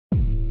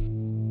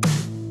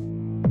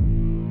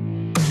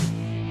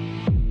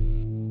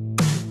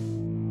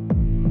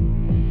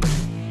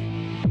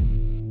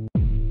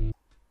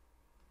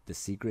The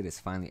secret is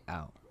finally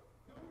out.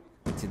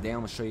 Today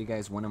I'm going to show you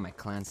guys one of my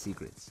clan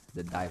secrets,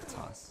 the dive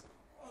toss.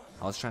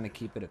 I was trying to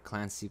keep it a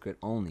clan secret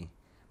only,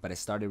 but I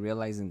started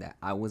realizing that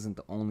I wasn't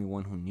the only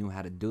one who knew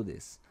how to do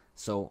this.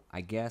 So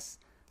I guess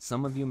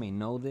some of you may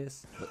know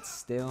this, but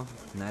still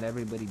not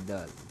everybody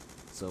does.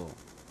 So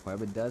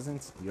whoever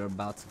doesn't, you're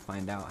about to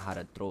find out how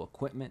to throw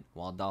equipment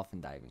while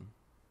dolphin diving.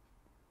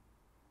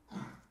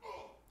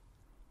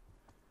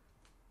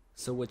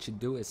 So what you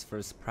do is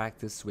first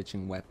practice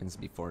switching weapons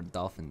before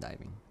dolphin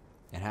diving.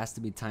 It has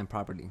to be timed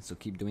properly, so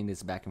keep doing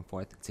this back and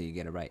forth till you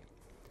get it right.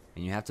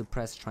 And you have to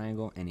press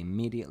triangle and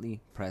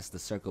immediately press the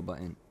circle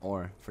button,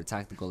 or for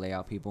tactical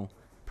layout people,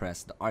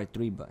 press the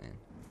R3 button.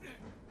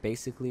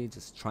 Basically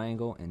just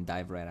triangle and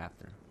dive right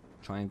after.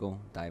 Triangle,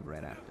 dive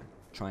right after.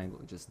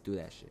 Triangle, just do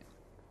that shit.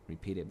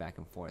 Repeat it back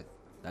and forth.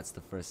 That's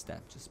the first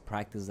step. Just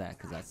practice that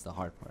because that's the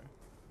hard part.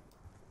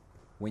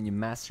 When you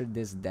master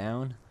this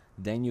down,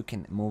 then you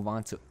can move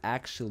on to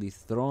actually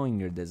throwing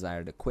your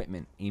desired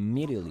equipment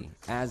immediately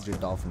as you're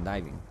dolphin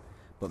diving.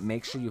 But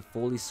make sure you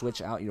fully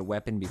switch out your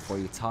weapon before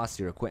you toss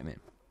your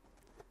equipment.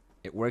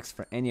 It works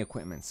for any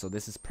equipment, so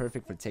this is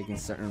perfect for taking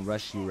certain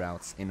RshU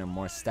routes in a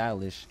more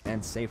stylish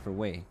and safer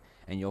way.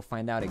 And you'll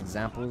find out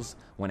examples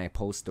when I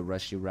post the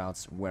RshU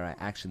routes where I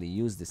actually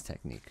use this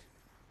technique.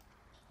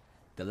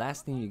 The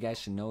last thing you guys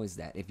should know is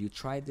that if you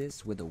try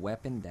this with a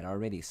weapon that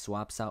already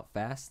swaps out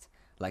fast,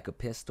 like a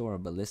pistol or a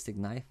ballistic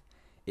knife,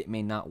 it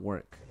may not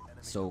work.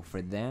 So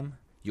for them,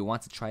 you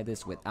want to try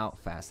this without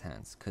fast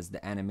hands because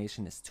the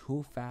animation is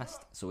too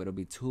fast, so it'll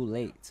be too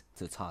late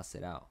to toss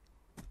it out.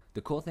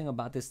 The cool thing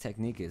about this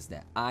technique is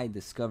that I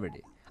discovered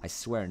it. I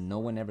swear no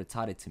one ever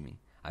taught it to me.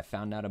 I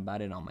found out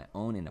about it on my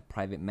own in a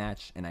private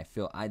match, and I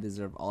feel I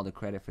deserve all the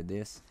credit for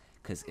this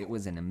because it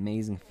was an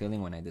amazing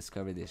feeling when I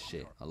discovered this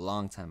shit a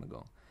long time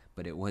ago.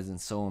 But it wasn't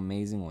so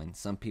amazing when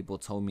some people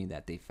told me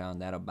that they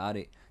found out about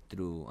it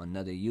through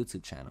another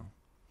YouTube channel.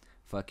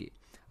 Fuck it.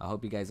 I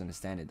hope you guys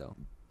understand it though.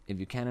 If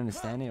you can't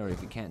understand it or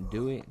if you can't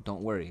do it,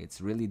 don't worry. It's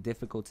really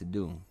difficult to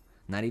do.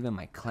 Not even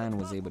my clan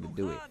was able to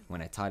do it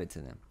when I taught it to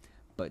them.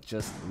 But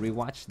just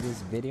rewatch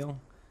this video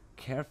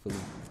carefully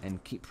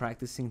and keep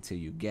practicing till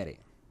you get it.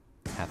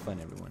 Have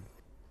fun, everyone.